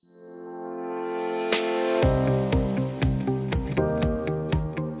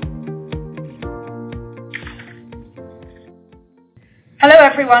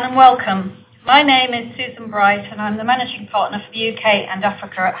everyone and welcome. My name is Susan Bright and I'm the Managing Partner for the UK and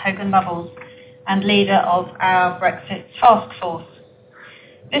Africa at Hogan Lovells and leader of our Brexit Task Force.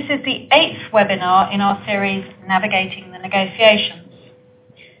 This is the 8th webinar in our series Navigating the Negotiations.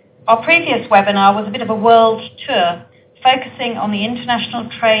 Our previous webinar was a bit of a world tour focusing on the international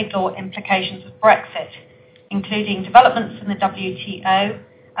trade law implications of Brexit, including developments in the WTO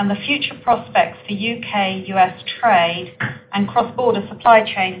and the future prospects for UK-US trade and cross-border supply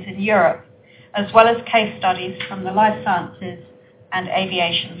chains in Europe, as well as case studies from the life sciences and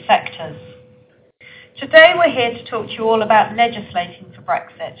aviation sectors. Today we're here to talk to you all about legislating for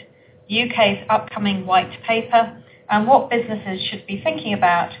Brexit, the UK's upcoming white paper, and what businesses should be thinking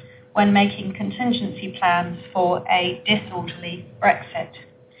about when making contingency plans for a disorderly Brexit.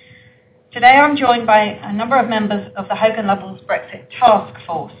 Today I'm joined by a number of members of the Hogan Lovells Brexit Task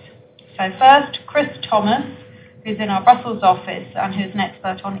Force. So first, Chris Thomas, who's in our Brussels office and who's an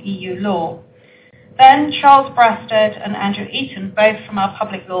expert on EU law. Then Charles Brasted and Andrew Eaton, both from our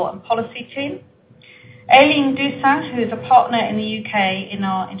Public Law and Policy team. Aileen Doussin, who's a partner in the UK in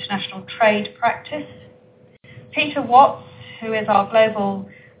our international trade practice. Peter Watts, who is our global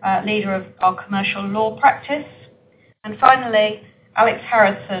leader of our commercial law practice. And finally, Alex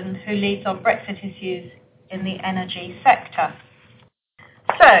Harrison, who leads on Brexit issues in the energy sector.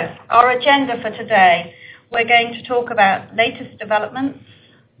 So, our agenda for today, we're going to talk about latest developments,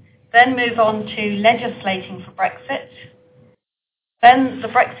 then move on to legislating for Brexit, then the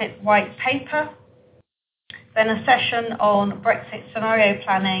Brexit white paper, then a session on Brexit scenario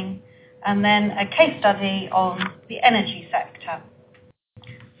planning, and then a case study on the energy sector.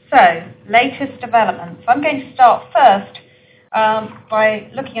 So, latest developments. I'm going to start first by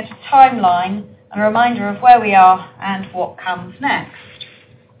looking at a timeline and a reminder of where we are and what comes next.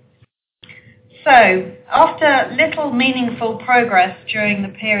 So, after little meaningful progress during the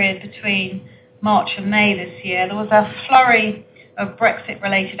period between March and May this year, there was a flurry of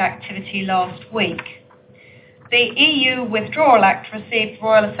Brexit-related activity last week. The EU Withdrawal Act received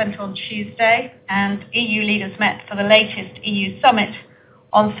royal assent on Tuesday, and EU leaders met for the latest EU summit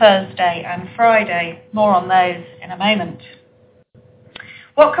on Thursday and Friday. More on those in a moment.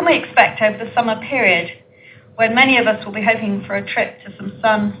 What can we expect over the summer period, when many of us will be hoping for a trip to some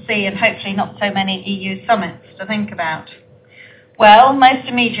sun, sea, and hopefully not so many EU summits to think about? Well, most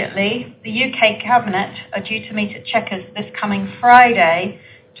immediately, the UK Cabinet are due to meet at Chequers this coming Friday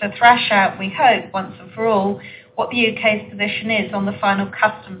to thrash out, we hope, once and for all, what the UK's position is on the final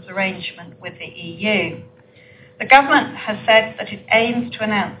customs arrangement with the EU. The government has said that it aims to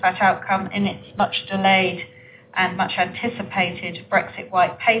announce that outcome in its much delayed and much anticipated Brexit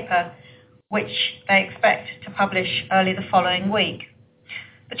white paper, which they expect to publish early the following week.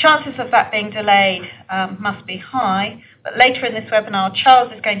 The chances of that being delayed must be high, but later in this webinar,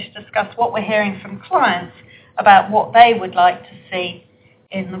 Charles is going to discuss what we're hearing from clients about what they would like to see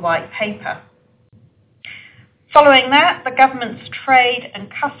in the white paper. Following that, the government's trade and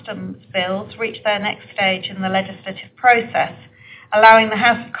customs bills reach their next stage in the legislative process, allowing the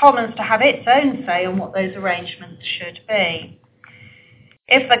House of Commons to have its own say on what those arrangements should be.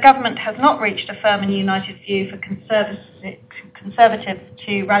 If the government has not reached a firm and united view for Conservatives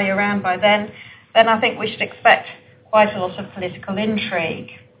to rally around by then I think we should expect quite a lot of political intrigue.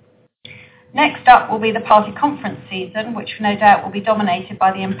 Next up will be the party conference season, which no doubt will be dominated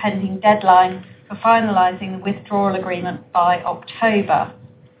by the impending deadline for finalising the withdrawal agreement by October.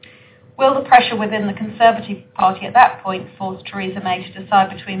 Will the pressure within the Conservative Party at that point force Theresa May to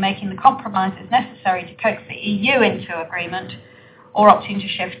decide between making the compromises necessary to coax the EU into agreement or opting to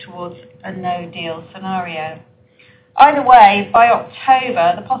shift towards a no-deal scenario? Either way, by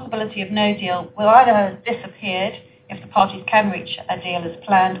October, the possibility of no deal will either have disappeared if the parties can reach a deal as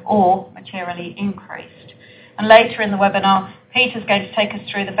planned or materially increased. And later in the webinar, Peter's going to take us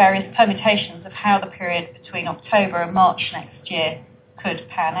through the various permutations of how the period between October and March next year could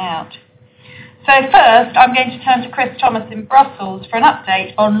pan out. So first, I'm going to turn to Chris Thomas in Brussels for an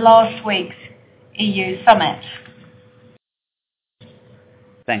update on last week's EU summit.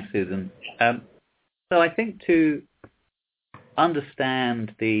 Thanks, Susan. So I think to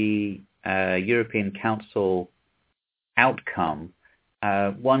understand the European Council outcome,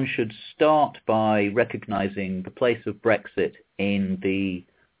 one should start by recognising the place of Brexit in the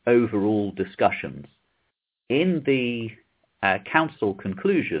overall discussions. In the Council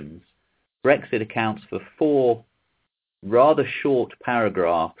conclusions, Brexit accounts for 4 rather short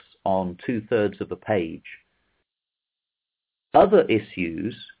paragraphs on 2/3 of a page. Other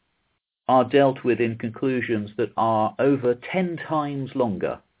issues are dealt with in conclusions that are over 10 times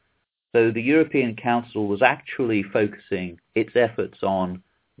longer. So the European Council was actually focusing its efforts on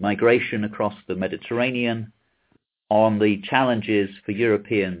migration across the Mediterranean, on the challenges for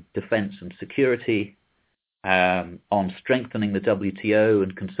European defence and security, on strengthening the WTO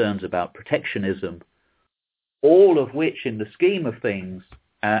and concerns about protectionism, all of which in the scheme of things,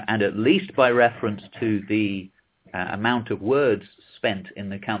 and at least by reference to the amount of words spent in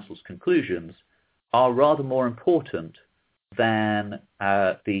the Council's conclusions, are rather more important than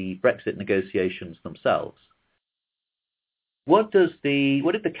the Brexit negotiations themselves. What did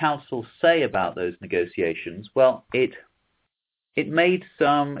the Council say about those negotiations? Well, it made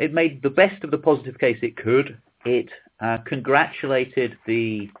the best of the positive case it could. It congratulated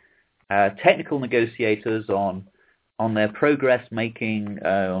the technical negotiators on their progress making,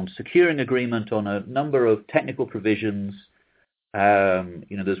 on securing agreement on a number of technical provisions.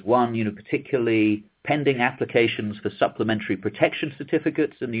 There's one, particularly pending applications for supplementary protection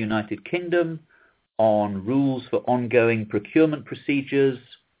certificates in the United Kingdom, on rules for ongoing procurement procedures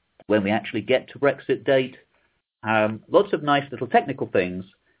when we actually get to Brexit date. Lots of nice little technical things,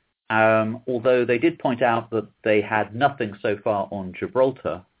 although they did point out that they had nothing so far on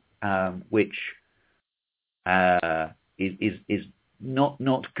Gibraltar, which is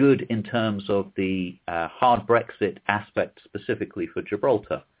not good in terms of the hard Brexit aspect specifically for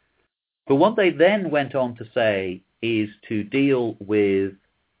Gibraltar. But what they then went on to say is to deal with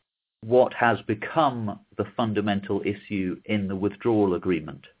what has become the fundamental issue in the withdrawal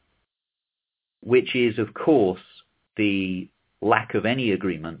agreement, which is, of course, the lack of any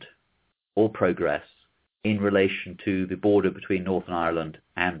agreement or progress in relation to the border between Northern Ireland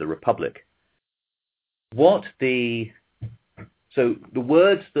and the Republic. So the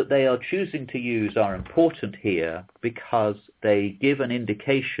words that they are choosing to use are important here because they give an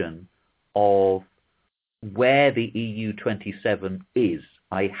indication of where the EU27 is,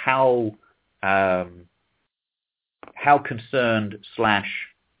 how concerned /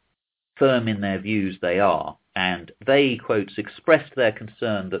 firm in their views they are. And they, quotes, expressed their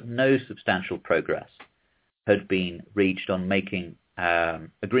concern that no substantial progress had been reached on making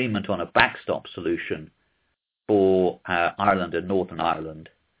agreement on a backstop solution for Ireland and Northern Ireland.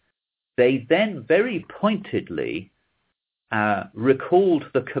 They then very pointedly recalled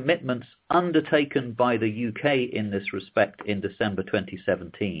the commitments undertaken by the UK in this respect in December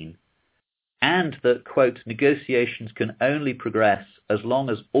 2017, and that, quote, negotiations can only progress as long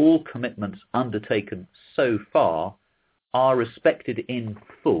as all commitments undertaken so far are respected in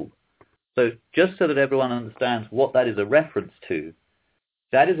full. So just so that everyone understands what that is a reference to,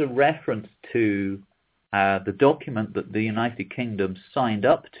 that is a reference to the document that the United Kingdom signed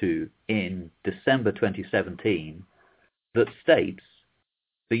up to in December 2017 that states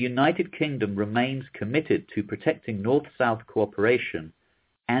the United Kingdom remains committed to protecting North-South cooperation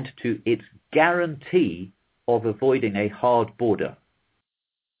and to its guarantee of avoiding a hard border.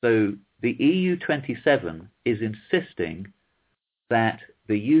 So the EU27 is insisting that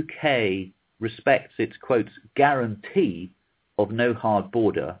the UK respects its, quotes, guarantee of no hard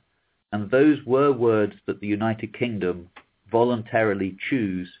border, and those were words that the United Kingdom voluntarily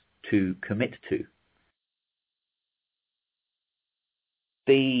choose to commit to.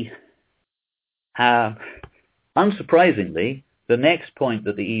 Unsurprisingly, the next point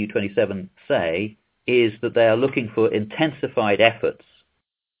that the EU27 say is that they are looking for intensified efforts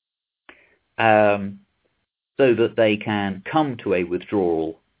so that they can come to a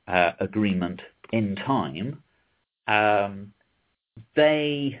withdrawal agreement in time. The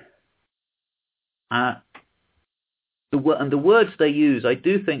words they use, I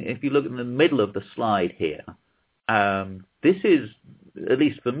do think, if you look in the middle of the slide here, this is, at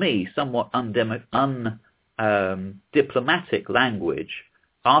least for me, somewhat undiplomatic language,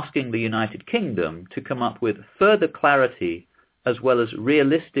 asking the United Kingdom to come up with further clarity as well as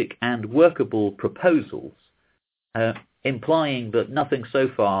realistic and workable proposals, implying that nothing so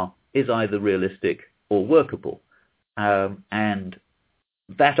far is either realistic or workable. And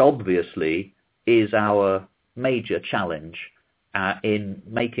that obviously is our major challenge in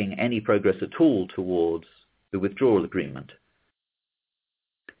making any progress at all towards the withdrawal agreement.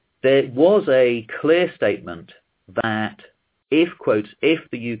 There was a clear statement that if, quotes, if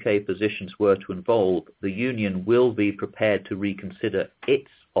the UK positions were to evolve, the Union will be prepared to reconsider its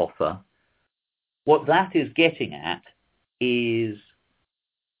offer. What that is getting at is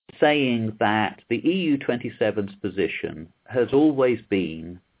saying that the EU27's position has always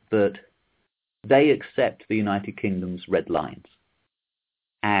been that they accept the United Kingdom's red lines.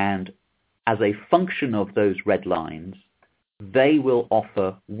 And as a function of those red lines, they will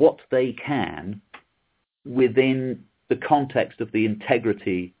offer what they can within the context of the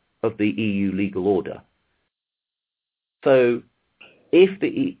integrity of the EU legal order. So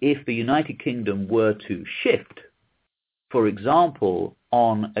if the United Kingdom were to shift, for example,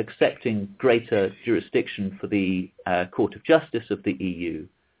 on accepting greater jurisdiction for the Court of Justice of the EU,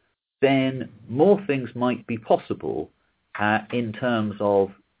 then more things might be possible in terms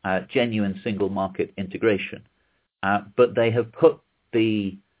of genuine single market integration. But they have put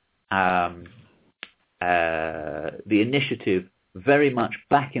the initiative very much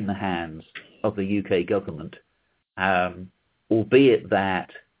back in the hands of the UK government, albeit that,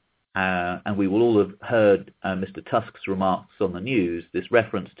 and we will all have heard Mr. Tusk's remarks on the news, this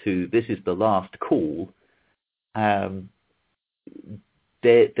reference to this is the last call. I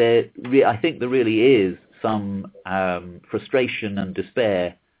think there really is some frustration and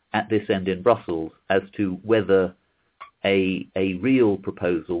despair at this end in Brussels as to whether a real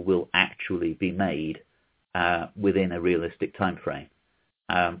proposal will actually be made within a realistic time frame.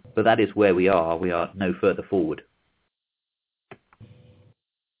 But that is where we are. We are no further forward.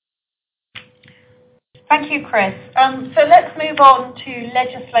 Thank you, Chris. So let's move on to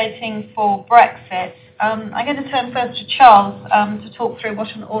legislating for Brexit. I'm going to turn first to Charles to talk through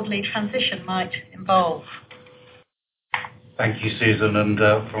what an orderly transition might involve. Thank you, Susan. And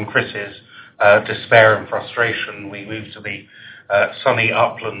from Chris's despair and frustration, we move to the sunny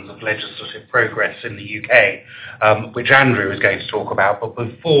uplands of legislative progress in the UK, which Andrew is going to talk about. But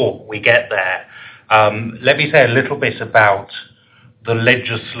before we get there, let me say a little bit about the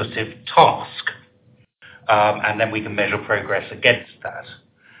legislative task, and then we can measure progress against that.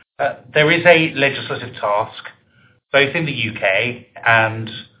 There is a legislative task, both in the UK and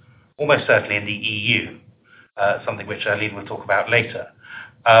almost certainly in the EU, something which Eileen will talk about later.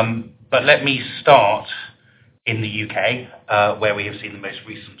 But let me start in the UK, where we have seen the most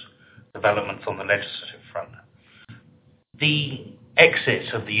recent developments on the legislative front. The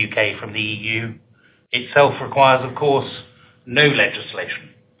exit of the UK from the EU itself requires, of course, no legislation.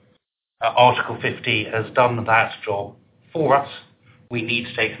 Article 50 has done that job for us. We need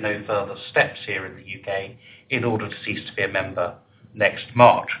to take no further steps here in the UK in order to cease to be a member next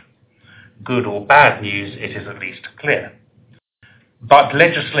March. Good or bad news, it is at least clear. But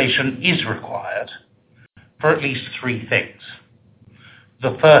legislation is required for at least three things.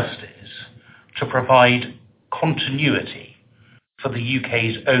 The first is to provide continuity for the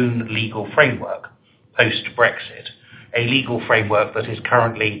UK's own legal framework post-Brexit, a legal framework that is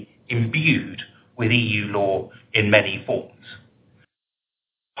currently imbued with EU law in many forms.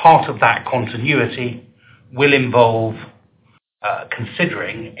 Part of that continuity will involve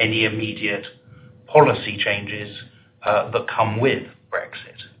considering any immediate policy changes that come with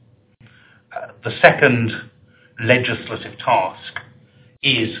Brexit. The second legislative task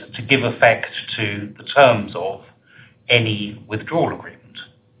is to give effect to the terms of any withdrawal agreement.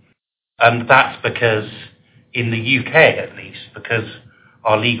 And that's because, in the UK at least, because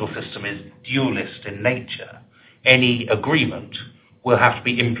our legal system is dualist in nature, any agreement will have to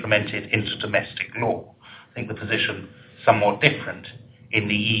be implemented into domestic law. I think the position is somewhat different in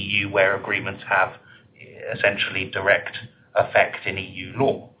the EU, where agreements have essentially direct effect in EU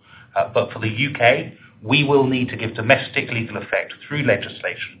law. But for the UK, we will need to give domestic legal effect through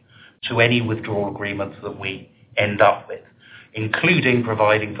legislation to any withdrawal agreements that we end up with, including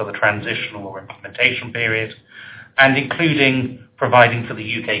providing for the transitional or implementation period, and including providing for the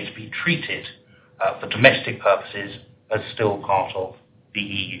UK to be treated for domestic purposes as still part of the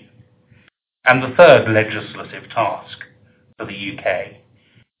EU. And the third legislative task for the UK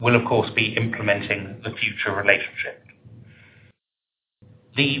will, of course, be implementing the future relationship.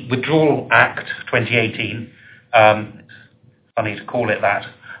 The Withdrawal Act 2018, funny to call it that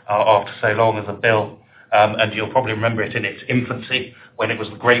after so long as a bill, and you'll probably remember it in its infancy when it was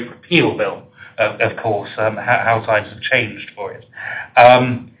the Great Repeal Bill, of course, how times have changed for it.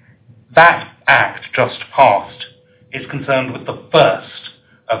 That act just passed is concerned with the first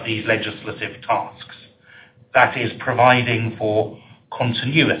of these legislative tasks. That is providing for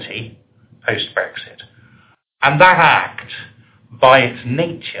continuity post-Brexit. And that act, by its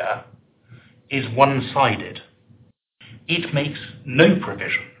nature, is one-sided. It makes no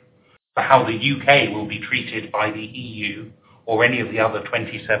provision for how the UK will be treated by the EU or any of the other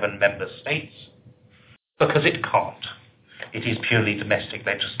 27 member states, because it can't. It is purely domestic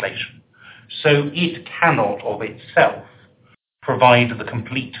legislation. So it cannot of itself provide the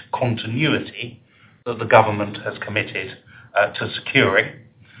complete continuity that the government has committed to securing,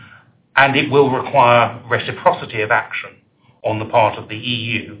 and it will require reciprocity of action on the part of the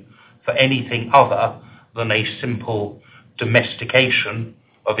EU for anything other than a simple domestication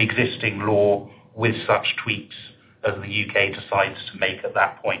of existing law with such tweaks as the UK decides to make at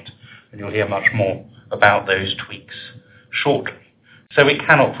that point. And you'll hear much more about those tweaks shortly. So it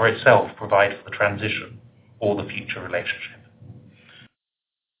cannot for itself provide for the transition or the future relationship.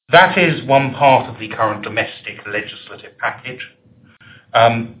 That is one part of the current domestic legislative package,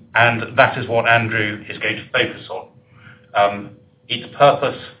 and that is what Andrew is going to focus on. Its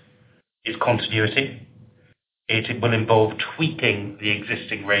purpose is continuity. It will involve tweaking the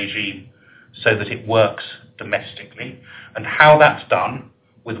existing regime so that it works domestically, and how that's done,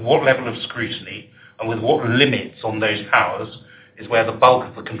 with what level of scrutiny, and with what limits on those powers, is where the bulk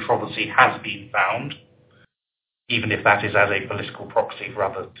of the controversy has been found, even if that is as a political proxy for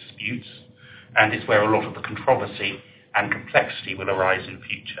other disputes, and it's where a lot of the controversy and complexity will arise in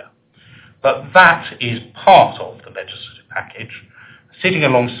future. But that is part of the legislative package. Sitting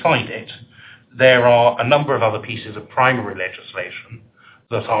alongside it, there are a number of other pieces of primary legislation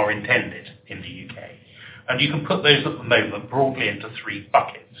that are intended in the UK. And you can put those at the moment broadly into three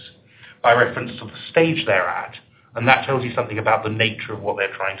buckets by reference to the stage they're at, and that tells you something about the nature of what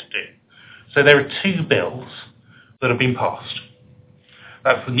they're trying to do. So there are two bills that have been passed.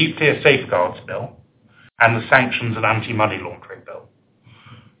 That's the Nuclear Safeguards Bill and the Sanctions and Anti-Money Laundering Bill.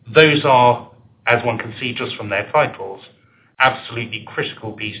 Those are, as one can see just from their titles, absolutely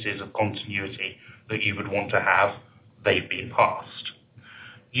critical pieces of continuity that you would want to have. They've been passed.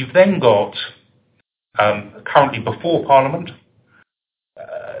 You've then got, currently before Parliament,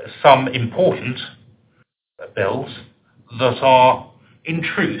 some important bills that are, in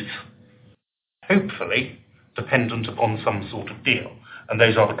truth, hopefully, dependent upon some sort of deal, and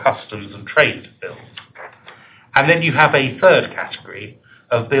those are the customs and trade bills. And then you have a third category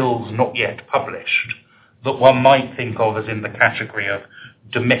of bills not yet published that one might think of as in the category of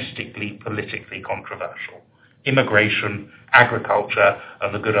domestically politically controversial. Immigration, agriculture,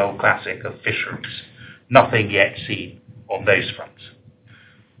 and the good old classic of fisheries. Nothing yet seen on those fronts.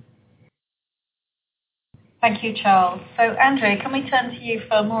 Thank you, Charles. So, Andrew, can we turn to you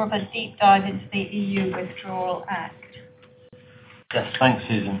for more of a deep dive into the EU Withdrawal Act? Yes, thanks,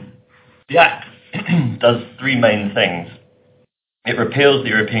 Susan. The Act does three main things. It repeals the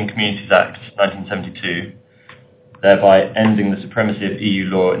European Communities Act 1972, thereby ending the supremacy of EU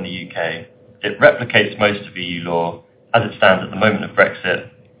law in the UK. It replicates most of EU law, as it stands at the moment of Brexit,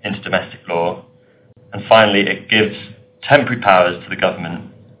 into domestic law. And finally, it gives temporary powers to the government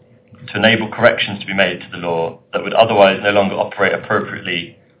to enable corrections to be made to the law that would otherwise no longer operate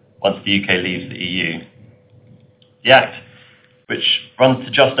appropriately once the UK leaves the EU. The Act, which runs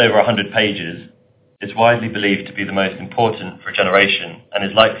to just over 100 pages, is widely believed to be the most important for a generation and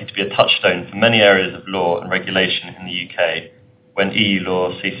is likely to be a touchstone for many areas of law and regulation in the UK when EU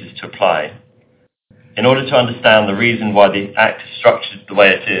law ceases to apply. In order to understand the reason why the Act is structured the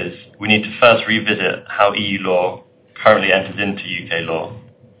way it is, we need to first revisit how EU law currently enters into UK law.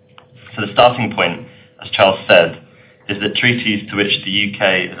 So the starting point, as Charles said, is that treaties to which the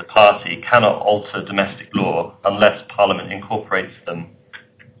UK as a party cannot alter domestic law unless Parliament incorporates them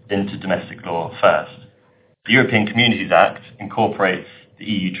into domestic law first. The European Communities Act incorporates the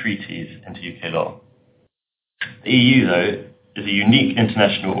EU treaties into UK law. The EU, though, is a unique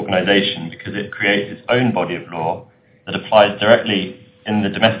international organisation because it creates its own body of law that applies directly in the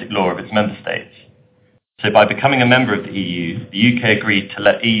domestic law of its member states. So by becoming a member of the EU, the UK agreed to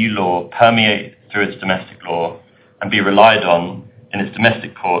let EU law permeate through its domestic law and be relied on in its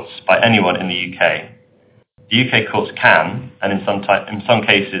domestic courts by anyone in the UK. The UK courts can, and in some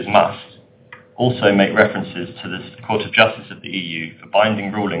cases must, also make references to the Court of Justice of the EU for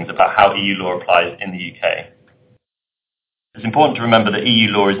binding rulings about how EU law applies in the UK. It's important to remember that EU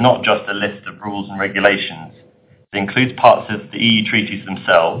law is not just a list of rules and regulations. It includes parts of the EU treaties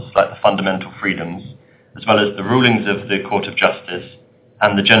themselves, like the fundamental freedoms, as well as the rulings of the Court of Justice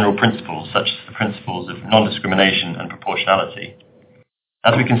and the general principles, such as the principles of non-discrimination and proportionality.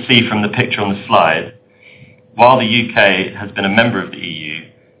 As we can see from the picture on the slide, while the UK has been a member of the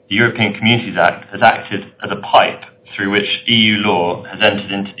EU, the European Communities Act has acted as a pipe through which EU law has entered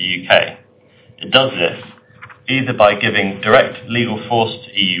into the UK. It does this either by giving direct legal force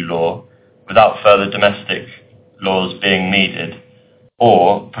to EU law without further domestic laws being needed,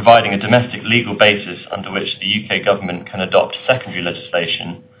 or providing a domestic legal basis under which the UK government can adopt secondary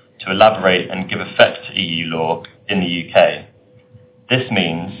legislation to elaborate and give effect to EU law in the UK. This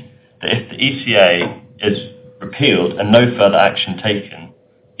means that if the ECA is repealed and no further action taken,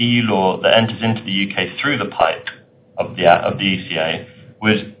 EU law that enters into the UK through the pipe of the ECA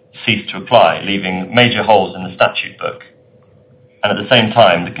would cease to apply, leaving major holes in the statute book. And at the same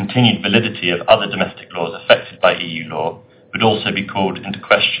time, the continued validity of other domestic laws affected by EU law would also be called into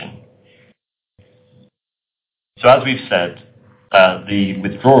question. So as we've said, the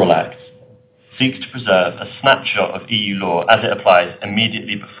Withdrawal Act seeks to preserve a snapshot of EU law as it applies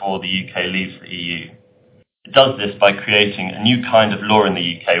immediately before the UK leaves the EU. It does this by creating a new kind of law in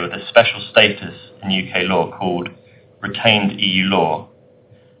the UK with a special status in UK law called retained EU law.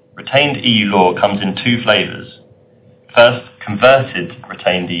 Retained EU law comes in two flavours. First, converted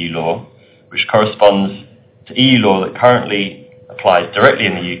retained EU law, which corresponds to EU law that currently applies directly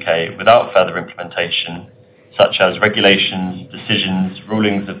in the UK without further implementation, such as regulations, decisions,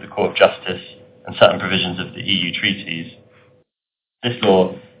 rulings of the Court of Justice, and certain provisions of the EU treaties. This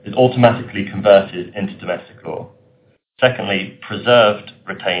law is automatically converted into domestic law. Secondly, preserved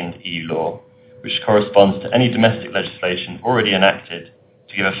retained EU law, which corresponds to any domestic legislation already enacted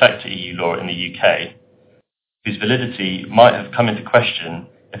to give effect to EU law in the UK, whose validity might have come into question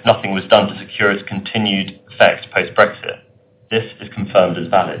if nothing was done to secure its continued effect post-Brexit. This is confirmed as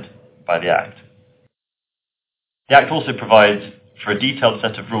valid by the Act. The Act also provides for a detailed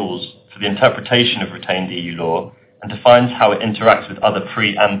set of rules for the interpretation of retained EU law and defines how it interacts with other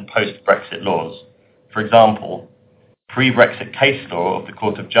pre- and post-Brexit laws. For example, pre-Brexit case law of the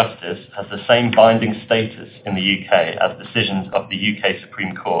Court of Justice has the same binding status in the UK as decisions of the UK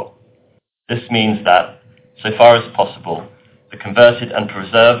Supreme Court. This means that, so far as possible, the converted and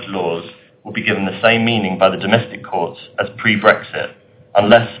preserved laws will be given the same meaning by the domestic courts as pre-Brexit,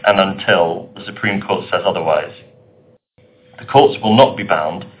 unless and until the Supreme Court says otherwise. The courts will not be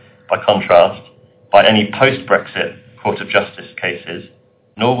bound, by contrast, by any post-Brexit Court of Justice cases,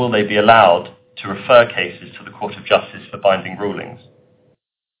 nor will they be allowed to refer cases to the Court of Justice for binding rulings.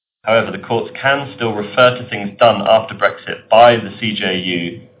 However, the courts can still refer to things done after Brexit by the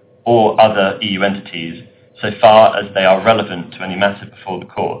CJU or other EU entities, so far as they are relevant to any matter before the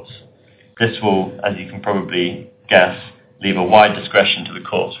courts. This will, as you can probably guess, leave a wide discretion to the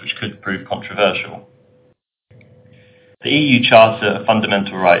courts, which could prove controversial. The EU Charter of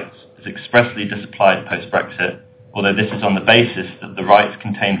Fundamental Rights is expressly disapplied post-Brexit, although this is on the basis that the rights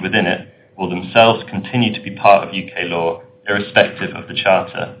contained within it will themselves continue to be part of UK law, irrespective of the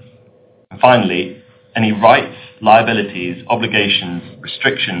Charter. And finally, any rights, liabilities, obligations,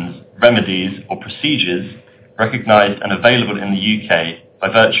 restrictions, remedies or procedures recognised and available in the UK by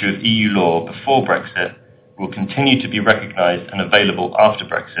virtue of EU law before Brexit will continue to be recognised and available after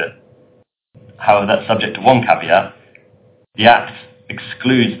Brexit. However, that's subject to one caveat. The Act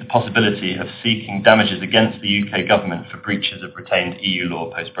excludes the possibility of seeking damages against the UK government for breaches of retained EU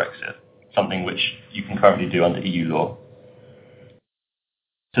law post-Brexit, something which you can currently do under EU law.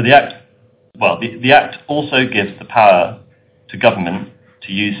 So the Act also gives the power to government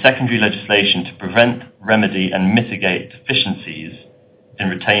to use secondary legislation to prevent, remedy and mitigate deficiencies in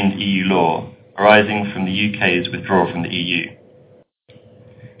retained EU law arising from the UK's withdrawal from the EU.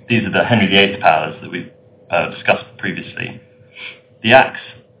 These are the Henry VIII powers that we've discussed previously. The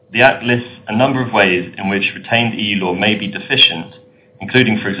Act lists a number of ways in which retained EU law may be deficient,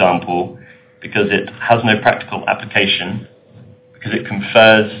 including, for example, because it has no practical application, because it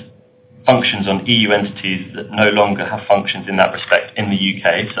confers functions on EU entities that no longer have functions in that respect in the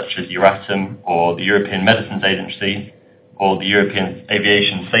UK, such as Euratom or the European Medicines Agency or the European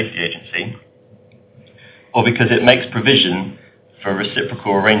Aviation Safety Agency, or because it makes provision for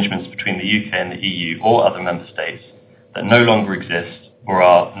reciprocal arrangements between the UK and the EU or other member states that no longer exist or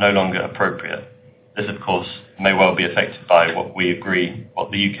are no longer appropriate. This, of course, may well be affected by what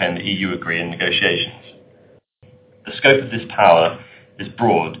the UK and the EU agree in negotiations. The scope of this power is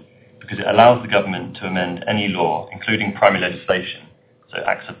broad because it allows the government to amend any law, including primary legislation, so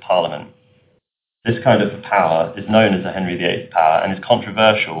acts of parliament. This kind of power is known as the Henry VIII power and is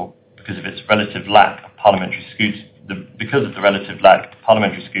controversial because of its relative lack of parliamentary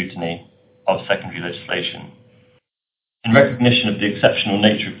scrutiny of secondary legislation. In recognition of the exceptional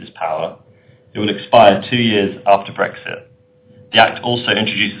nature of this power, it will expire 2 years after Brexit. The Act also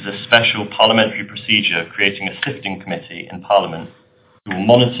introduces a special parliamentary procedure creating a sifting committee in Parliament who will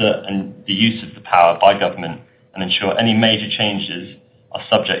monitor the use of the power by government and ensure any major changes are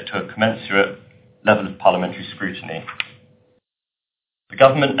subject to a commensurate level of parliamentary scrutiny. The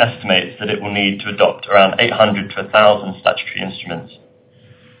government estimates that it will need to adopt around 800 to 1,000 statutory instruments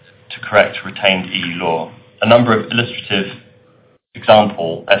to correct retained EU law. A number of illustrative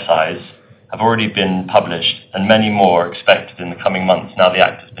example essays have already been published and many more are expected in the coming months now the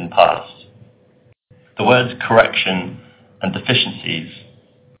Act has been passed. The words correction and deficiencies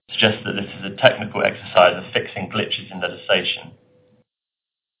suggest that this is a technical exercise of fixing glitches in legislation.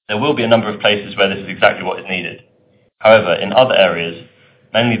 There will be a number of places where this is exactly what is needed. However, in other areas,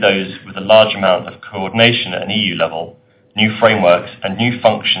 mainly those with a large amount of coordination at an EU level, new frameworks and new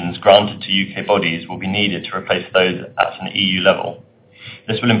functions granted to UK bodies will be needed to replace those at an EU level.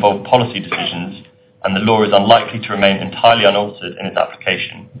 This will involve policy decisions, and the law is unlikely to remain entirely unaltered in its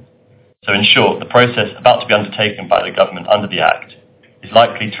application. So in short, the process about to be undertaken by the government under the Act is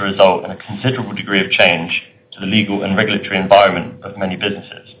likely to result in a considerable degree of change to the legal and regulatory environment of many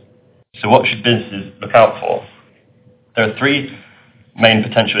businesses. So what should businesses look out for? There are three main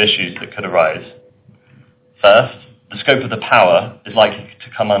potential issues that could arise. First, the scope of the power is likely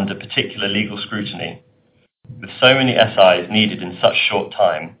to come under particular legal scrutiny. With so many SIs needed in such short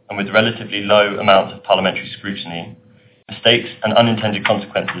time, and with relatively low amounts of parliamentary scrutiny, mistakes and unintended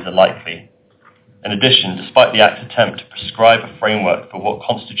consequences are likely. In addition, despite the Act's attempt to prescribe a framework for what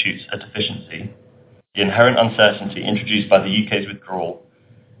constitutes a deficiency, the inherent uncertainty introduced by the UK's withdrawal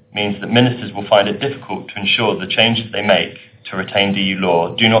means that ministers will find it difficult to ensure the changes they make to retained EU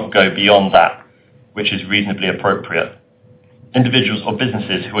law do not go beyond that which is reasonably appropriate. Individuals or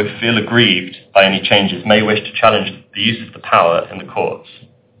businesses who would feel aggrieved by any changes may wish to challenge the use of the power in the courts.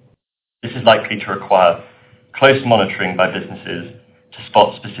 This is likely to require close monitoring by businesses to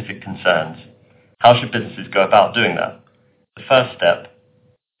spot specific concerns. How should businesses go about doing that? The first step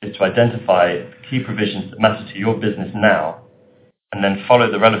is to identify key provisions that matter to your business now, and then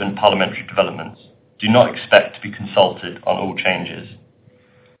follow the relevant parliamentary developments. Do not expect to be consulted on all changes.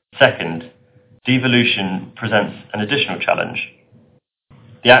 Second, devolution presents an additional challenge.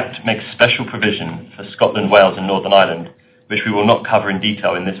 The Act makes special provision for Scotland, Wales and Northern Ireland, which we will not cover in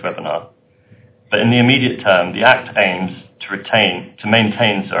detail in this webinar. But in the immediate term, the Act aims to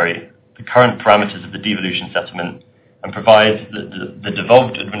maintain the current parameters of the devolution settlement and provides that the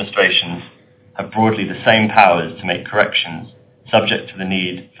devolved administrations have broadly the same powers to make corrections, subject to the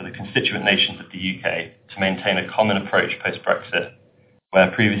need for the constituent nations of the UK to maintain a common approach post-Brexit,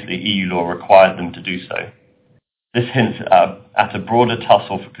 where previously EU law required them to do so. This hints at a broader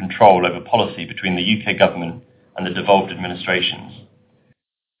tussle for control over policy between the UK government and the devolved administrations.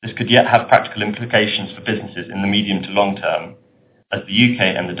 This could yet have practical implications for businesses in the medium to long term, as the UK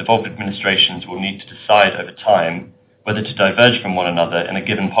and the devolved administrations will need to decide over time whether to diverge from one another in a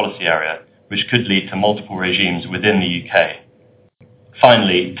given policy area, which could lead to multiple regimes within the UK.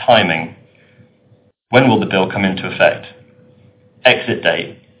 Finally, timing. When will the bill come into effect? Exit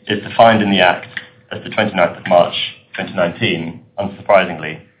date is defined in the Act as the 29th of March 2019,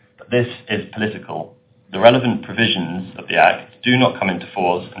 unsurprisingly, but this is political. The relevant provisions of the Act do not come into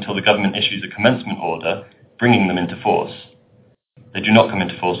force until the government issues a commencement order bringing them into force. They do not come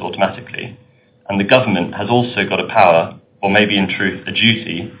into force automatically, and the government has also got a power, or maybe in truth a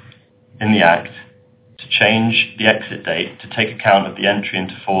duty, in the Act to change the exit date to take account of the entry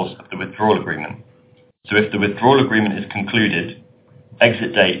into force of the withdrawal agreement. So if the withdrawal agreement is concluded,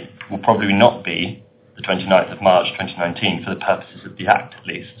 exit date will probably not be the 29th of March 2019 for the purposes of the Act at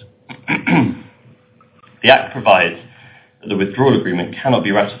least. The Act provides that the withdrawal agreement cannot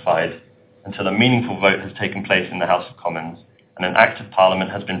be ratified until a meaningful vote has taken place in the House of Commons and an Act of Parliament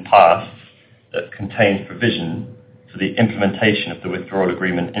has been passed that contains provision for the implementation of the withdrawal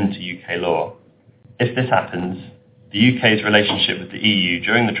agreement into UK law. If this happens, the UK's relationship with the EU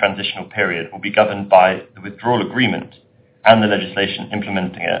during the transitional period will be governed by the withdrawal agreement and the legislation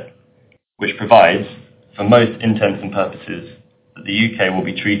implementing it, which provides, for most intents and purposes, that the UK will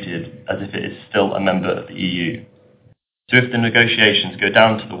be treated as if it is still a member of the EU. So if the negotiations go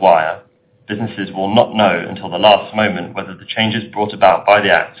down to the wire, businesses will not know until the last moment whether the changes brought about by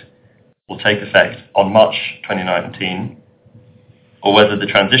the Act will take effect on March 2019, or whether the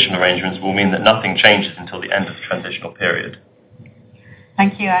transitional arrangements will mean that nothing changes until the end of the transitional period.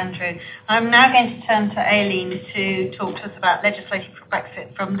 Thank you, Andrew. I'm now going to turn to Aileen to talk to us about legislation for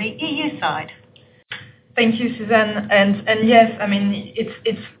Brexit from the EU side. Thank you, Suzanne. And yes, I mean,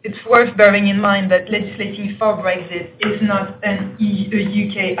 it's worth bearing in mind that legislating for Brexit is not a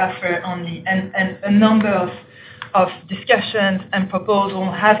UK affair only, and a number of discussions and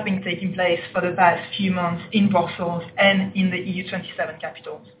proposals have been taking place for the past few months in Brussels and in the EU 27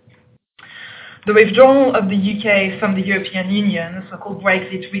 capitals. The withdrawal of the UK from the European Union, the so-called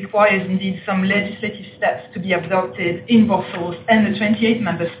Brexit, requires indeed some legislative steps to be adopted in Brussels and the 28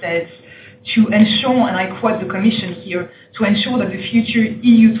 member states to ensure, and I quote the Commission here, to ensure that the future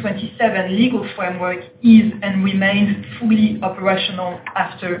EU 27 legal framework is and remains fully operational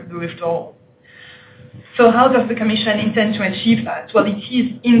after the withdrawal. So how does the Commission intend to achieve that? Well, it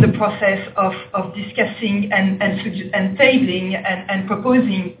is in the process of discussing and tabling and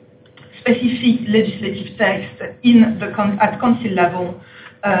proposing specific legislative text at Council level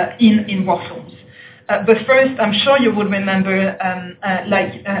in Brussels. But first, I'm sure you would remember,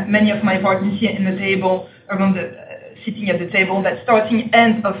 like many of my partners here in the table, around sitting at the table that starting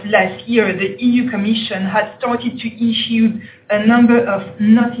end of last year, the EU Commission had started to issue a number of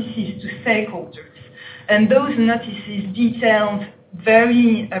notices to stakeholders. And those notices detailed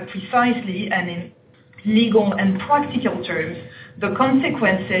very precisely and in legal and practical terms the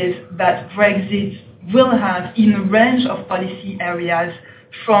consequences that Brexit will have in a range of policy areas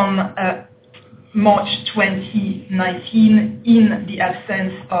from March 2019 in the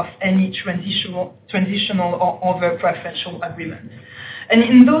absence of any transitional or other preferential agreements. And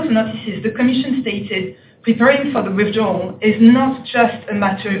in those notices, the Commission stated preparing for the withdrawal is not just a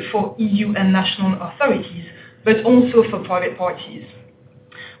matter for EU and national authorities, but also for private parties.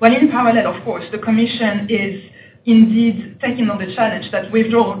 Well, in parallel, of course, the Commission is indeed taking on the challenge that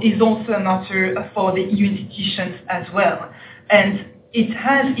withdrawal is also a matter for the EU institutions as well. And it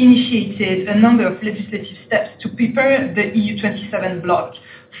has initiated a number of legislative steps to prepare the EU27 bloc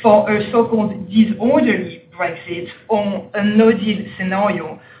for a so-called disorderly Brexit or a no-deal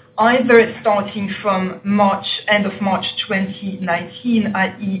scenario, either starting from end of March 2019,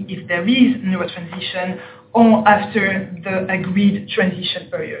 i.e. if there is no transition, or after the agreed transition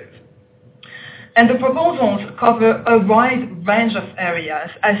period. And the proposals cover a wide range of areas,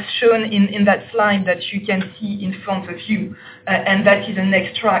 as shown in that slide that you can see in front of you, and that is an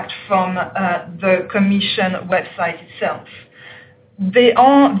extract from the Commission website itself. They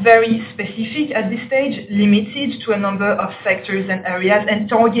are very specific at this stage, limited to a number of sectors and areas, and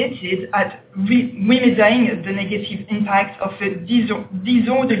targeted at remedying the negative impact of a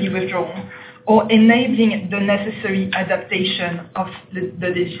disorderly withdrawal or enabling the necessary adaptation of the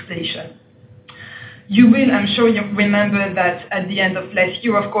legislation. You will, I'm sure you remember that at the end of last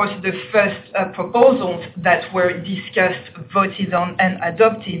year, of course, the first proposals that were discussed, voted on and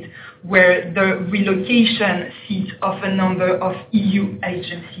adopted were the relocation seat of a number of EU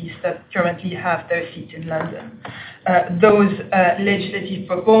agencies that currently have their seat in London. Those legislative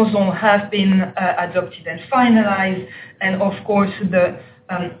proposals have been adopted and finalized, and of course the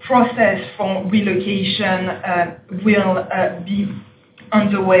process for relocation will be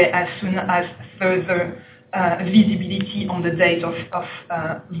underway as soon as further visibility on the date of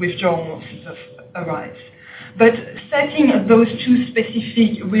withdrawal arrives. But setting those two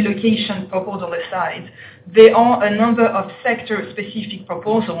specific relocation proposals aside, there are a number of sector-specific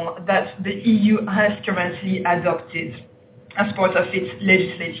proposals that the EU has currently adopted as part of its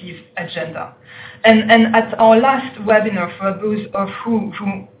legislative agenda. And at our last webinar, for those of who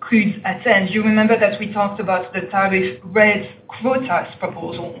could attend, you remember that we talked about the tariff rate quotas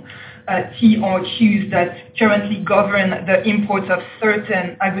proposal, TRQs, that currently govern the import of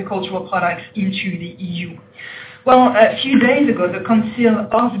certain agricultural products into the EU. Well, a few days ago, the Council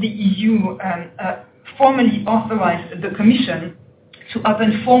of the EU formally authorized the Commission to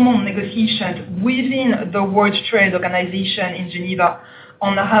open formal negotiations within the World Trade Organization in Geneva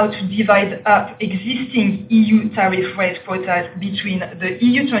on how to divide up existing EU tariff rate quotas between the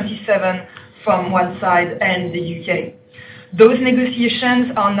EU27 from one side and the UK. Those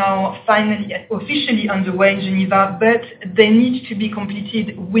negotiations are now finally officially underway in Geneva, but they need to be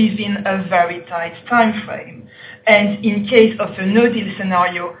completed within a very tight time frame. And in case of a no-deal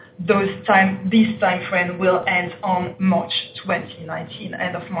scenario, this time frame will end on March 2019,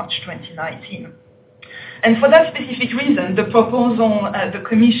 end of March 2019. And for that specific reason, the proposal the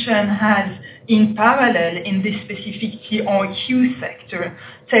Commission has in parallel in this specific TRQ sector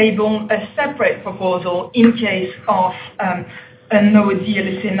tabled a separate proposal in case of a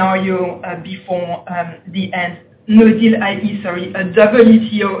no-deal scenario before the end. No-deal, i.e., a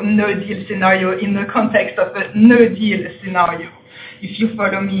WTO no-deal scenario in the context of a no-deal scenario, if you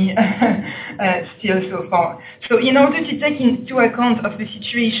follow me still so far. So in order to take into account of the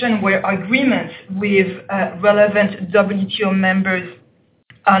situation where agreements with relevant WTO members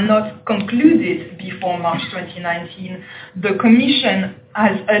are not concluded before March 2019, the Commission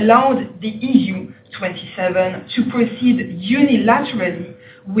has allowed the EU27 to proceed unilaterally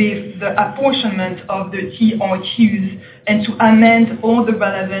with the apportionment of the TRQs and to amend all the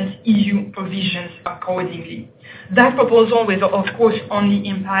relevant EU provisions accordingly. That proposal will, of course, only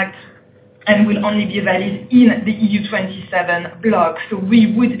impact and will only be valid in the EU27 bloc. So we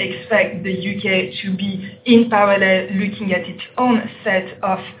would expect the UK to be in parallel looking at its own set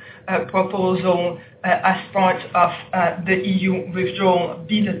of proposal as part of the EU withdrawal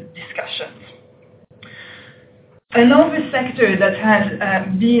bill discussions. Another sector that has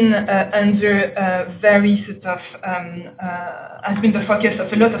been has been the focus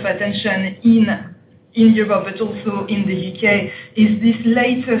of a lot of attention in in Europe, but also in the UK, is this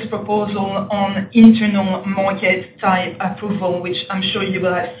latest proposal on internal market type approval, which I'm sure you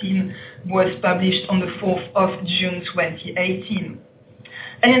will have seen was published on the 4th of June 2018.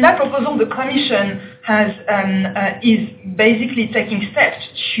 And in that proposal, the Commission is basically taking steps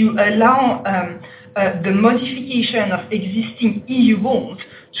to allow the modification of existing EU rules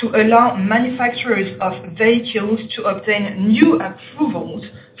to allow manufacturers of vehicles to obtain new approvals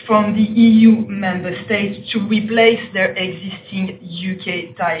from the EU member states to replace their existing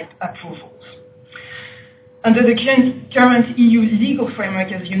UK type approvals. Under the current EU legal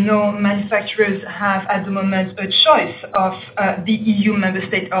framework, as you know, manufacturers have at the moment a choice of the EU member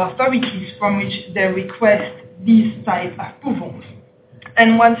state authorities from which they request these type approvals.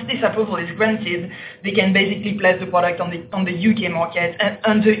 And once this approval is granted, they can basically place the product on the UK market, and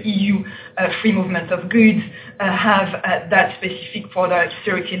under EU free movement of goods, have that specific product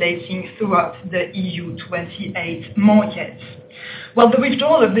circulating throughout the EU 28 markets. Well, the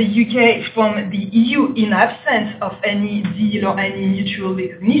withdrawal of the UK from the EU in absence of any deal or any mutual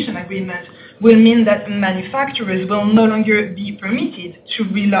recognition agreement will mean that manufacturers will no longer be permitted to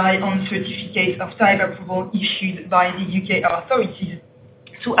rely on certificates of type approval issued by the UK authorities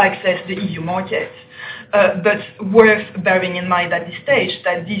to access the EU market. But worth bearing in mind at this stage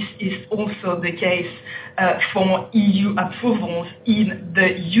that this is also the case for EU approvals in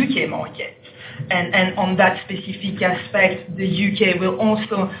the UK market. And on that specific aspect, the UK will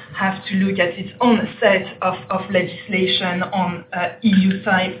also have to look at its own set of legislation on EU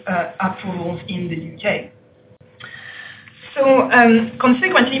type approvals in the UK. So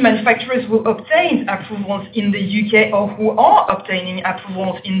consequently, manufacturers who obtain approvals in the UK or who are obtaining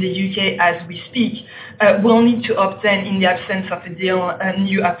approvals in the UK as we speak will need to obtain, in the absence of a deal,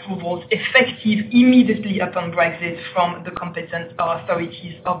 new approvals effective immediately upon Brexit from the competent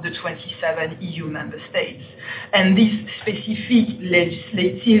authorities of the 27 EU member states. And this specific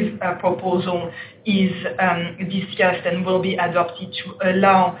legislative proposal is discussed and will be adopted to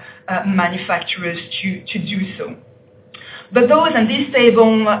allow manufacturers to do so. But those in this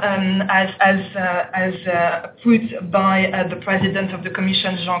table, as put by the President of the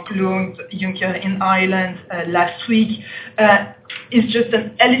Commission, Jean-Claude Juncker, in Ireland last week, is just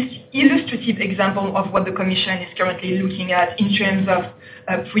an illustrative example of what the Commission is currently looking at in terms of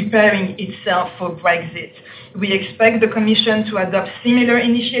preparing itself for Brexit. We expect the Commission to adopt similar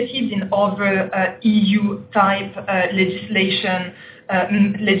initiatives in other EU-type legislative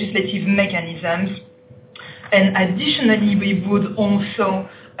mechanisms. And additionally, we would also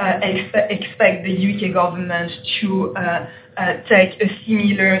expect the UK government to take a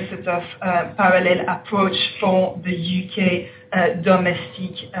similar sort of parallel approach for the UK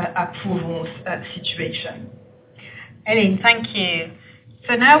domestic approvals situation. Eileen, thank you.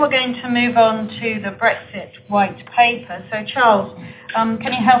 So now we're going to move on to the Brexit white paper. So Charles,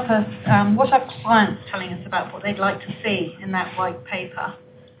 can you help us? What are clients telling us about what they'd like to see in that white paper?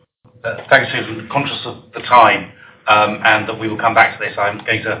 Thanks, Susan. Conscious of the time and that we will come back to this, I'm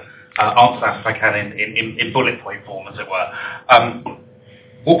going to answer that if I can in bullet point form, as it were.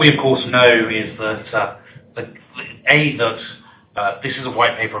 What we of course know is that this is a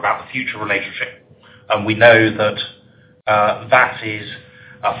white paper about the future relationship, and we know that that is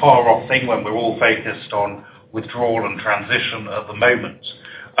a far off thing when we're all focused on withdrawal and transition at the moment.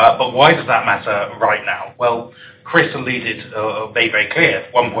 But why does that matter right now? Well, Chris alluded, made very clear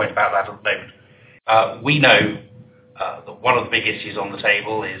one point about that at the moment. We know that one of the big issues on the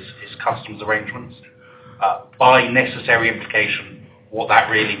table is customs arrangements. By necessary implication, what that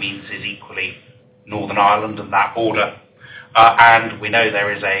really means is equally Northern Ireland and that border. And we know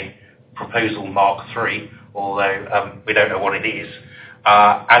there is a proposal Mark III, although we don't know what it is.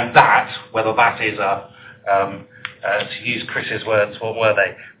 And that, whether that is to use Chris's words, what were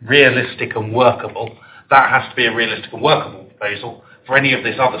they? Realistic and workable. That has to be a realistic and workable proposal for any of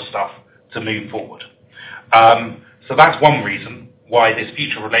this other stuff to move forward. So that's one reason why this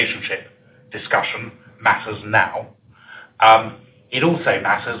future relationship discussion matters now. It also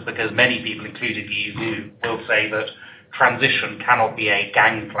matters because many people, including you, will say that transition cannot be a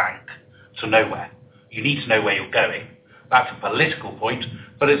gangplank to nowhere. You need to know where you're going. That's a political point,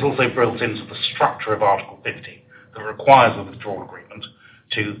 but it's also built into the structure of Article 50 that requires a withdrawal agreement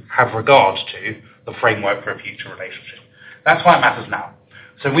to have regard to the framework for a future relationship. That's why it matters now.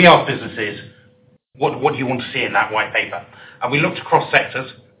 So we ask businesses, what do you want to see in that white paper? And we looked across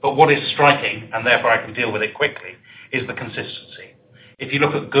sectors, but what is striking, and therefore I can deal with it quickly, is the consistency. If you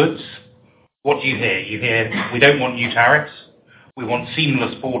look at goods, what do you hear? You hear, we don't want new tariffs. We want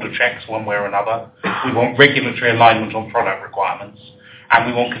seamless border checks one way or another. We want regulatory alignment on product requirements. And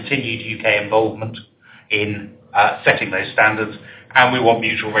we want continued UK involvement in setting those standards, and we want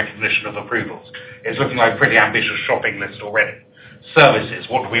mutual recognition of approvals. It's looking like a pretty ambitious shopping list already. Services,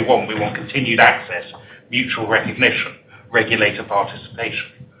 what do we want? We want continued access, mutual recognition, regulator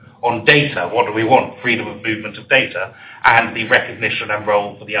participation. On data, what do we want? Freedom of movement of data and the recognition and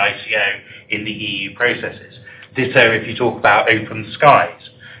role for the ICO in the EU processes. Ditto if you talk about open skies.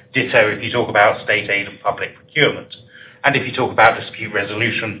 Ditto if you talk about state aid and public procurement. And if you talk about dispute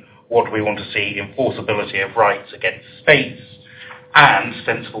resolution, what do we want to see? Enforceability of rights against states and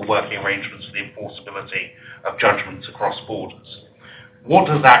sensible working arrangements for the enforceability of judgments across borders. What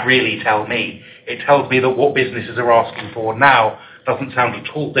does that really tell me? It tells me that what businesses are asking for now doesn't sound at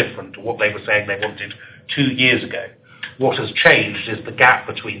all different to what they were saying they wanted 2 years ago. What has changed is the gap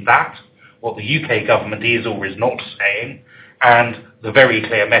between that, what the UK government is or is not saying, and the very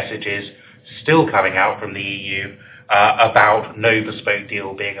clear messages still coming out from the EU about no bespoke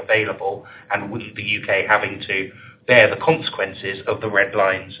deal being available and with the UK having to bear the consequences of the red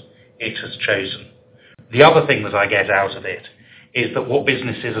lines it has chosen. The other thing that I get out of it is that what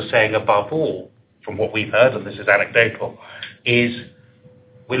businesses are saying above all, from what we've heard, and this is anecdotal, is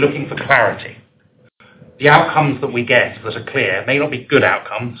we're looking for clarity. The outcomes that we get that are clear may not be good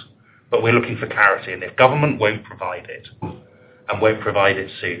outcomes, but we're looking for clarity. And if government won't provide it, and won't provide it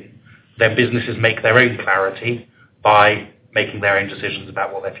soon, then businesses make their own clarity by making their own decisions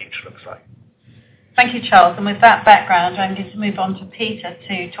about what their future looks like. Thank you, Charles. And with that background, I'm going to move on to Peter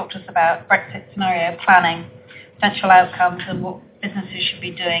to talk to us about Brexit scenario planning, potential outcomes, and what businesses should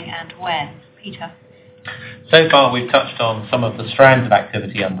be doing and when. Peter. So far, we've touched on some of the strands of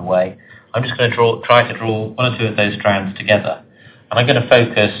activity underway. I'm just going to try to draw one or two of those strands together. And I'm going to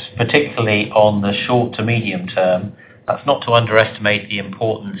focus particularly on the short to medium term. That's not to underestimate the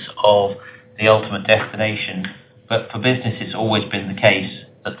importance of the ultimate destination, but for business it's always been the case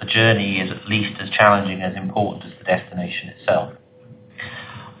that the journey is at least as challenging as important as the destination itself.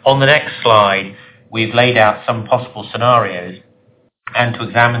 On the next slide, we've laid out some possible scenarios, and to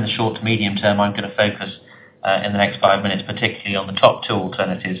examine the short to medium term, I'm going to focus in the next 5 minutes particularly on the top two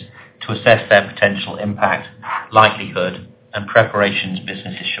alternatives to assess their potential impact, likelihood, and preparations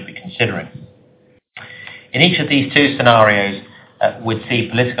businesses should be considering. In each of these two scenarios, we'd see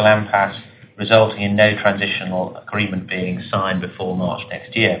political impasse resulting in no transitional agreement being signed before March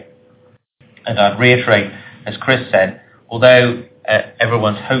next year. And I'd reiterate, as Chris said, although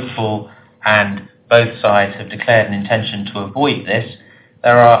everyone's hopeful and both sides have declared an intention to avoid this,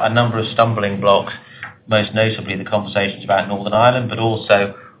 there are a number of stumbling blocks, most notably the conversations about Northern Ireland, but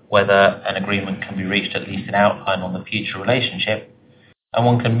also whether an agreement can be reached, at least in outline, on the future relationship. And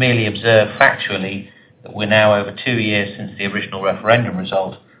one can merely observe factually that we're now over 2 years since the original referendum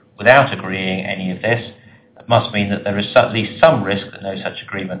result without agreeing any of this. That must mean that there is at least some risk that no such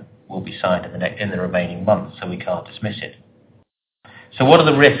agreement will be signed in the remaining months, so we can't dismiss it. So what are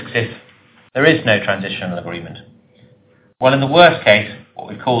the risks if there is no transitional agreement? Well, in the worst case, what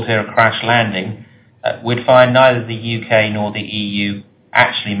we've called here a crash landing, we'd find neither the UK nor the EU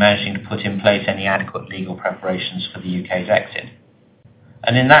actually managing to put in place any adequate legal preparations for the UK's exit.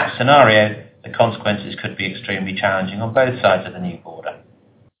 And in that scenario, the consequences could be extremely challenging on both sides of the new border.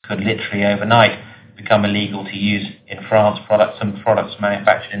 Could literally overnight become illegal to use in France some products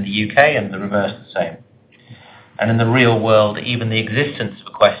manufactured in the UK, and the reverse the same. And in the real world, even the existence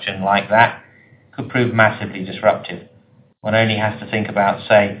of a question like that could prove massively disruptive. One only has to think about,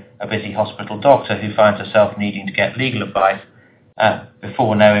 say, a busy hospital doctor who finds herself needing to get legal advice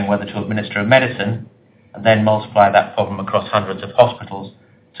before knowing whether to administer a medicine, and then multiply that problem across hundreds of hospitals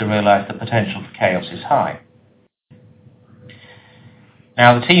to realise the potential for chaos is high.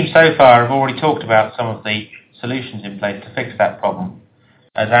 Now, the team so far have already talked about some of the solutions in place to fix that problem.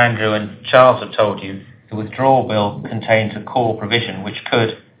 As Andrew and Charles have told you, the withdrawal bill contains a core provision which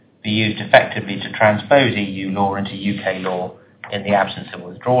could be used effectively to transpose EU law into UK law in the absence of a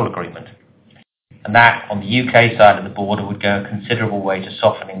withdrawal agreement. And that, on the UK side of the border, would go a considerable way to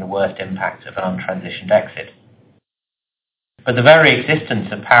softening the worst impacts of an untransitioned exit. But the very existence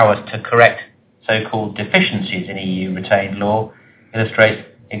of powers to correct so-called deficiencies in EU retained law illustrates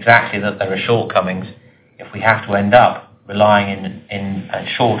exactly that there are shortcomings if we have to end up relying in a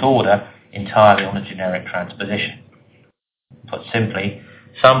short order entirely on a generic transposition. Put simply,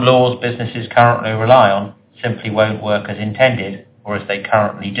 some laws businesses currently rely on simply won't work as intended, or as they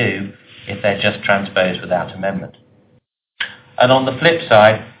currently do, if they're just transposed without amendment. And on the flip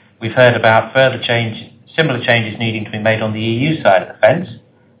side, we've heard about similar changes needing to be made on the EU side of the fence,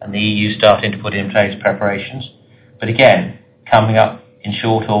 and the EU starting to put in place preparations, but again, coming up in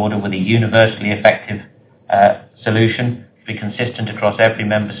short order with a universally effective solution to be consistent across every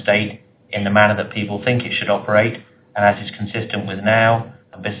member state in the manner that people think it should operate and as is consistent with now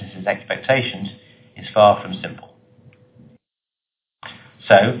and businesses' expectations is far from simple.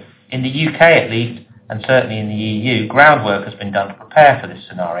 So, in the UK at least, and certainly in the EU, groundwork has been done to prepare for this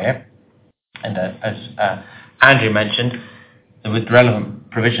scenario. And as Andrew mentioned, the relevant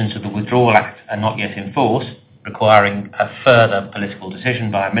provisions of the Withdrawal Act are not yet in force, requiring a further political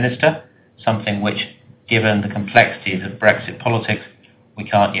decision by a minister, something which, given the complexities of Brexit politics, we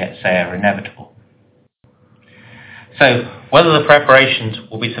can't yet say are inevitable. So, whether the preparations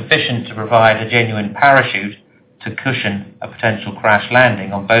will be sufficient to provide a genuine parachute to cushion a potential crash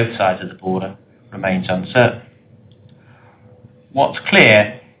landing on both sides of the border remains uncertain. What's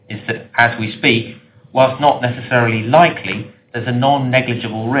clear is that, as we speak, whilst not necessarily likely, there's a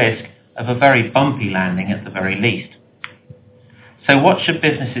non-negligible risk of a very bumpy landing at the very least. So what should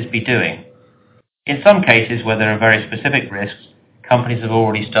businesses be doing? In some cases where there are very specific risks, companies have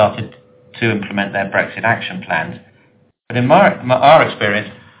already started to implement their Brexit action plans. But in our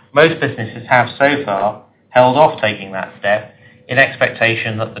experience, most businesses have so far held off taking that step in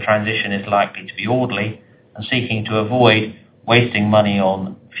expectation that the transition is likely to be orderly and seeking to avoid wasting money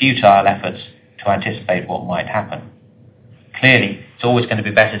on futile efforts to anticipate what might happen. Clearly, it's always going to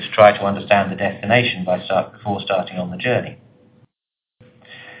be better to try to understand the destination before starting on the journey.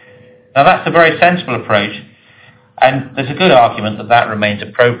 Now that's a very sensible approach, and there's a good argument that that remains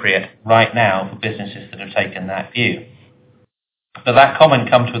appropriate right now for businesses that have taken that view. But that comment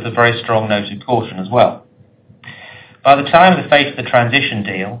comes with a very strong note of caution as well. By the time the fate of the transition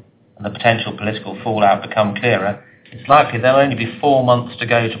deal and the potential political fallout become clearer, it's likely there'll only be 4 months to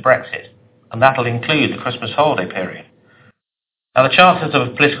go to Brexit, and that'll include the Christmas holiday period. Now the chances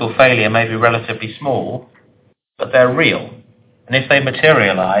of political failure may be relatively small, but they're real, and if they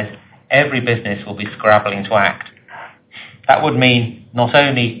materialise, every business will be scrabbling to act. That would mean not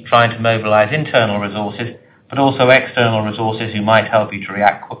only trying to mobilise internal resources, but also external resources who might help you to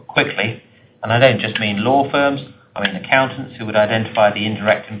react quickly, and I don't just mean law firms, I mean accountants who would identify the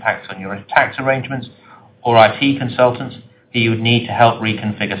indirect impacts on your tax arrangements, or IT consultants who you would need to help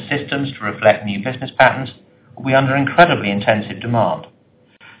reconfigure systems to reflect new business patterns, will be under incredibly intensive demand.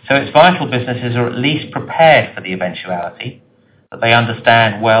 So it's vital businesses are at least prepared for the eventuality, that they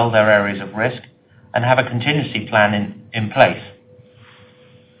understand well their areas of risk, and have a contingency plan in place,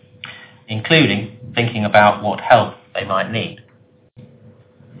 including thinking about what help they might need.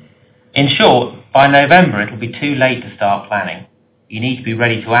 In short, by November it will be too late to start planning. You need to be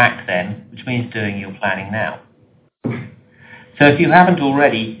ready to act then, which means doing your planning now. So if you haven't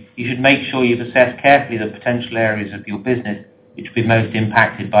already, you should make sure you've assessed carefully the potential areas of your business which will be most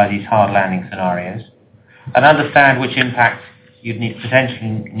impacted by these hard landing scenarios, and understand which impacts you'd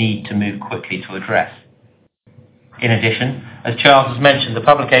potentially need to move quickly to address. In addition, as Charles has mentioned, the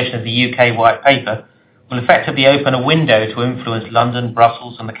publication of the UK White Paper will effectively open a window to influence London,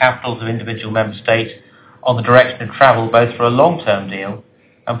 Brussels and the capitals of individual member states on the direction of travel both for a long-term deal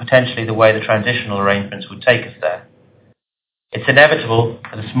and potentially the way the transitional arrangements would take us there. It's inevitable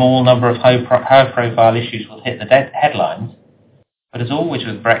that a small number of high-profile issues will hit the headlines, but as always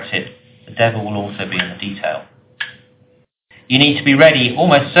with Brexit, the devil will also be in the detail. You need to be ready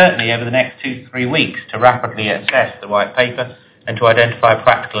almost certainly over the next 2 to 3 weeks to rapidly assess the white paper and to identify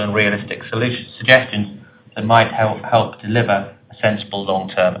practical and realistic suggestions that might help deliver a sensible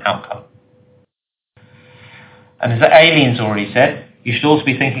long-term outcome. And as Aileen's already said, you should also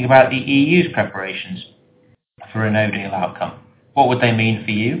be thinking about the EU's preparations for a no-deal outcome. What would they mean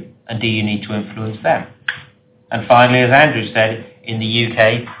for you, and do you need to influence them? And finally, as Andrew said, in the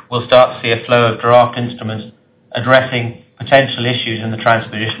UK, we'll start to see a flow of draft instruments addressing potential issues in the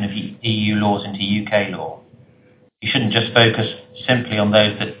transposition of EU laws into UK law. You shouldn't just focus simply on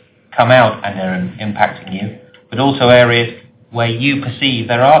those that come out and are impacting you, but also areas where you perceive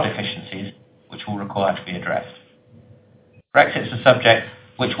there are deficiencies which will require to be addressed. Brexit's a subject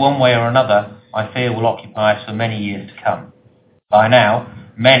which, one way or another, I fear will occupy us for many years to come. By now,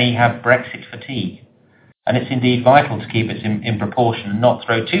 many have Brexit fatigue, and it's indeed vital to keep it in proportion and not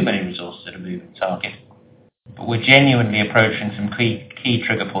throw too many resources at a moving target. But we're genuinely approaching some key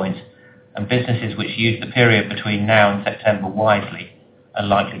trigger points, and businesses which use the period between now and September wisely are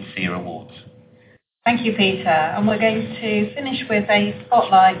likely to see rewards. Thank you, Peter. And we're going to finish with a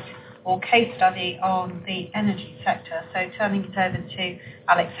spotlight or case study on the energy sector. So turning it over to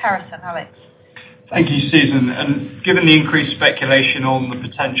Alex Harrison. Alex. Thank you, Susan. And given the increased speculation on the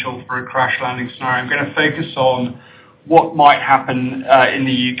potential for a crash landing scenario, I'm going to focus on what might happen in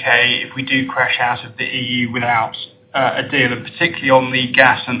the UK if we do crash out of the EU without a deal, and particularly on the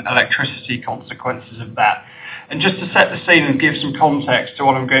gas and electricity consequences of that. And just to set the scene and give some context to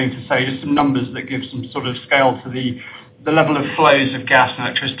what I'm going to say, just some numbers that give some sort of scale to the level of flows of gas and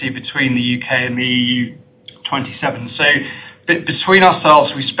electricity between the UK and the EU 27. So between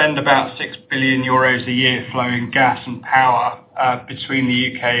ourselves, we spend about 6 billion euros a year flowing gas and power between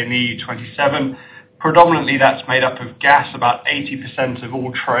the UK and the EU 27. Predominantly, that's made up of gas. About 80% of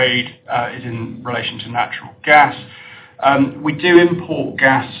all trade is in relation to natural gas. We do import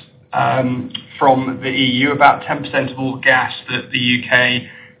gas from the EU, about 10% of all gas that the UK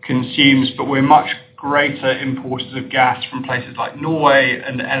consumes, but we're much greater importers of gas from places like Norway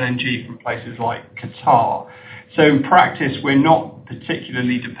and LNG from places like Qatar. So in practice, we're not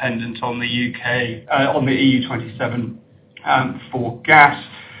particularly dependent on the UK, on the EU 27 for gas.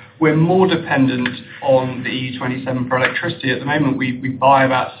 We're more dependent on the EU 27 for electricity. At the moment, we buy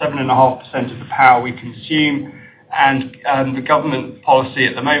about 7.5% of the power we consume, and the government policy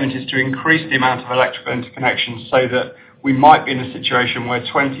at the moment is to increase the amount of electrical interconnections so that we might be in a situation where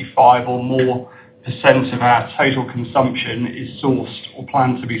 25 or more % of our total consumption is sourced or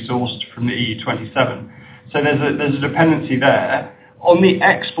planned to be sourced from the EU 27. So there's a dependency there. On the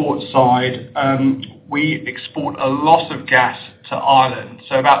export side, we export a lot of gas to Ireland.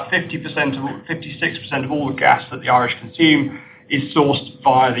 So about 56% of all the gas that the Irish consume is sourced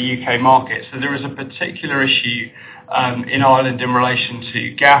via the UK market. So there is a particular issue in Ireland in relation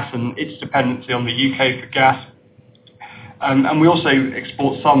to gas and its dependency on the UK for gas. And we also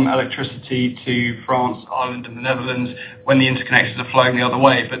export some electricity to France, Ireland and the Netherlands when the interconnectors are flowing the other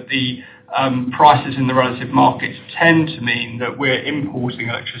way. But the prices in the relative markets tend to mean that we're importing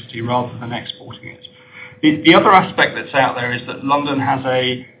electricity rather than exporting it. The other aspect that's out there is that London has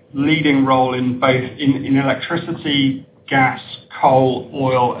a leading role in both in electricity, gas, coal,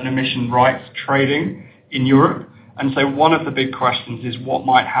 oil and emission rights trading in Europe. And so one of the big questions is what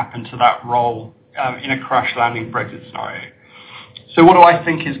might happen to that role in a crash landing Brexit scenario. So what do I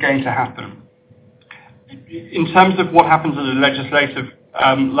think is going to happen? In terms of what happens at a legislative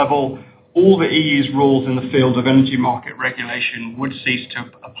level, all the EU's rules in the field of energy market regulation would cease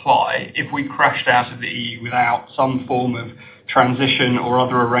to apply if we crashed out of the EU without some form of transition or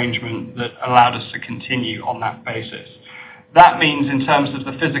other arrangement that allowed us to continue on that basis. That means in terms of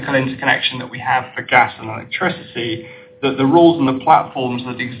the physical interconnection that we have for gas and electricity, that the rules and the platforms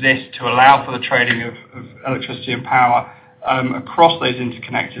that exist to allow for the trading of electricity and power across those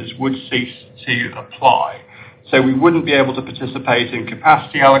interconnectors would cease to apply. So we wouldn't be able to participate in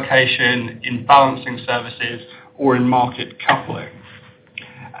capacity allocation, in balancing services, or in market coupling.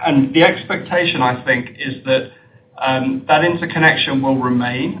 And the expectation, I think, is that that interconnection will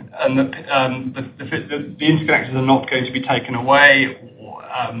remain, and the interconnectors are not going to be taken away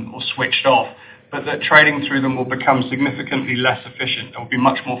or switched off, but that trading through them will become significantly less efficient. There will be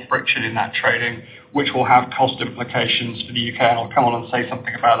much more friction in that trading, which will have cost implications for the UK, and I'll come on and say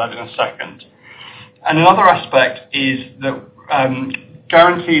something about that in a second. And another aspect is that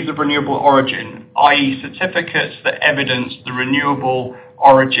guarantees of renewable origin, i.e. certificates that evidence the renewable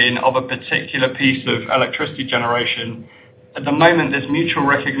origin of a particular piece of electricity generation. At the moment, there's mutual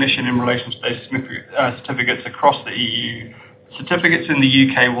recognition in relation to those certificates across the EU. Certificates in the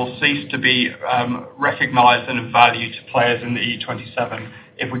UK will cease to be recognised and of value to players in the EU27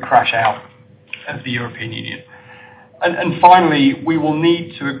 if we crash out of the European Union. And finally, we will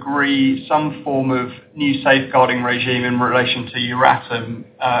need to agree some form of new safeguarding regime in relation to Euratom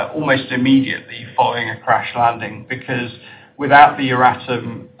almost immediately following a crash landing, because without the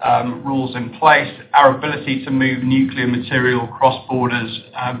Euratom rules in place, our ability to move nuclear material cross borders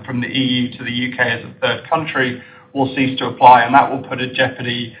from the EU to the UK as a third country will cease to apply, and that will put at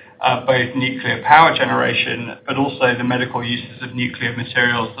jeopardy both nuclear power generation, but also the medical uses of nuclear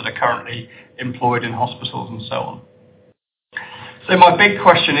materials that are currently employed in hospitals and so on. So my big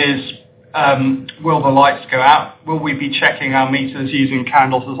question is, will the lights go out? Will we be checking our meters using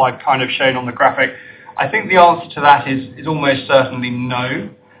candles as I've kind of shown on the graphic? I think the answer to that is almost certainly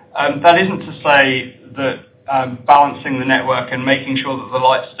no. That isn't to say that balancing the network and making sure that the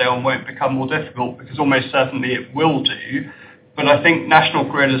lights stay on won't become more difficult, because almost certainly it will do. But I think National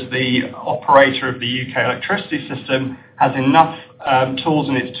Grid, as the operator of the UK electricity system, has enough tools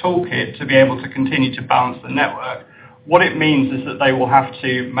in its toolkit to be able to continue to balance the network. What it means is that they will have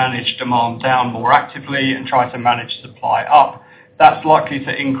to manage demand down more actively and try to manage supply up. That's likely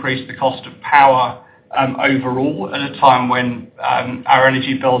to increase the cost of power overall at a time when our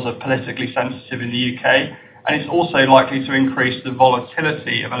energy bills are politically sensitive in the UK. And it's also likely to increase the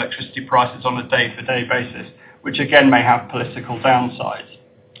volatility of electricity prices on a day-for-day basis, which again may have political downsides.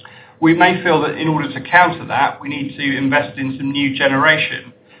 We may feel that in order to counter that, we need to invest in some new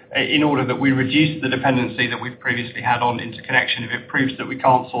generation. in order that we reduce the dependency that we've previously had on interconnection if it proves that we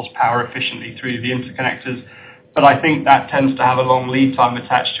can't source power efficiently through the interconnectors. But I think that tends to have a long lead time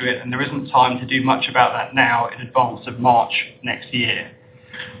attached to it, and there isn't time to do much about that now in advance of March next year.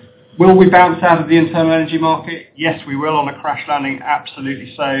 Will we bounce out of the internal energy market? Yes, we will on a crash landing,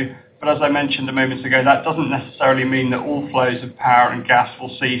 absolutely so. But as I mentioned a moment ago, that doesn't necessarily mean that all flows of power and gas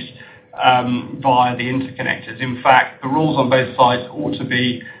will cease via the interconnectors. In fact, the rules on both sides ought to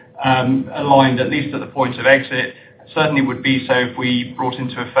be aligned, at least at the point of exit. Certainly would be so if we brought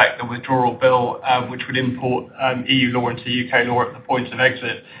into effect the withdrawal bill, which would import EU law into UK law at the point of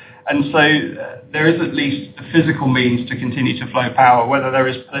exit. And so there is at least the physical means to continue to flow power. Whether there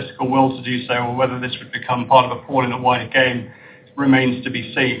is political will to do so or whether this would become part of a pawn in a wider game remains to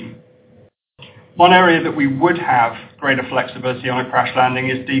be seen. One area that we would have greater flexibility on a crash landing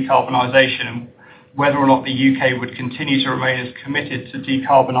is decarbonisation, and whether or not the UK would continue to remain as committed to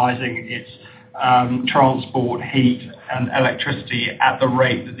decarbonising its transport, heat and electricity at the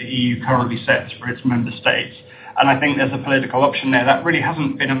rate that the EU currently sets for its member states. And I think there's a political option there. That really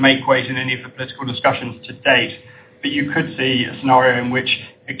hasn't been a make weight in any of the political discussions to date, but you could see a scenario in which,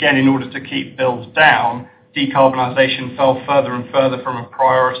 again, in order to keep bills down, decarbonisation fell further and further from a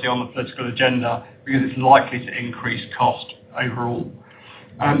priority on the political agenda because it's likely to increase cost overall.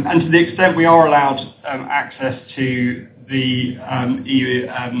 And to the extent we are allowed access to the EU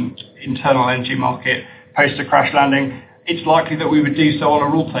internal energy market post a crash landing, it's likely that we would do so on a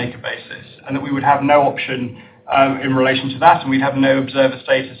rule taker basis and that we would have no option in relation to that, and we'd have no observer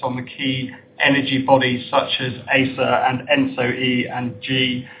status on the key energy bodies such as ACER and ENTSO-E and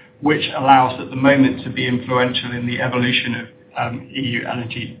G, which allow us at the moment to be influential in the evolution of EU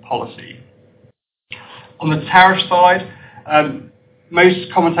energy policy. On the tariff side,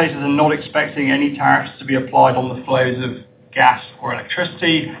 most commentators are not expecting any tariffs to be applied on the flows of gas or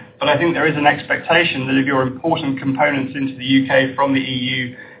electricity, but I think there is an expectation that if you're importing components into the UK from the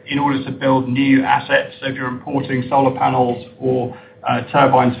EU in order to build new assets, so if you're importing solar panels or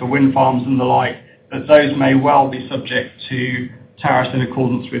turbines for wind farms and the like, that those may well be subject to tariffs in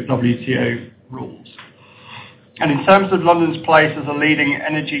accordance with WTO rules. And in terms of London's place as a leading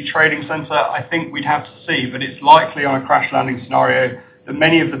energy trading centre, I think we'd have to see, but it's likely on a crash landing scenario that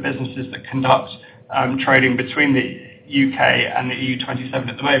many of the businesses that conduct trading between the UK and the EU 27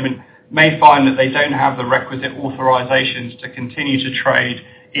 at the moment may find that they don't have the requisite authorisations to continue to trade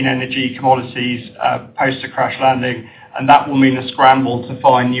in energy commodities post a crash landing, and that will mean a scramble to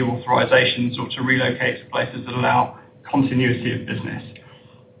find new authorisations or to relocate to places that allow continuity of business.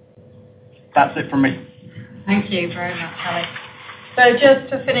 That's it from me. Thank you very much, Alex. So just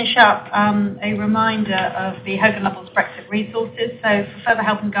to finish up, a reminder of the Hogan Lovells Brexit resources. So for further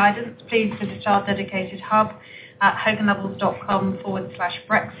help and guidance, please visit our dedicated hub at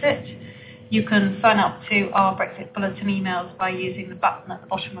hoganlovells.com/Brexit. You can sign up to our Brexit bulletin emails by using the button at the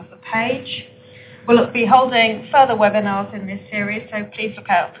bottom of the page. We'll be holding further webinars in this series, so please look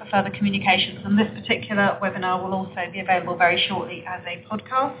out for further communications. And this particular webinar will also be available very shortly as a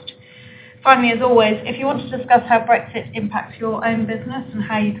podcast. Finally, as always, if you want to discuss how Brexit impacts your own business and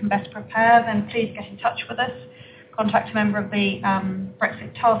how you can best prepare, then please get in touch with us. Contact a member of the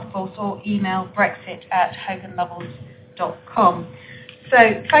Brexit Task Force or email brexit@hoganlovells.com.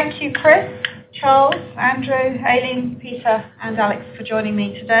 So thank you, Chris, Charles, Andrew, Aileen, Peter and Alex for joining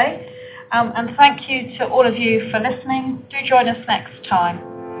me today. And thank you to all of you for listening. Do join us next time.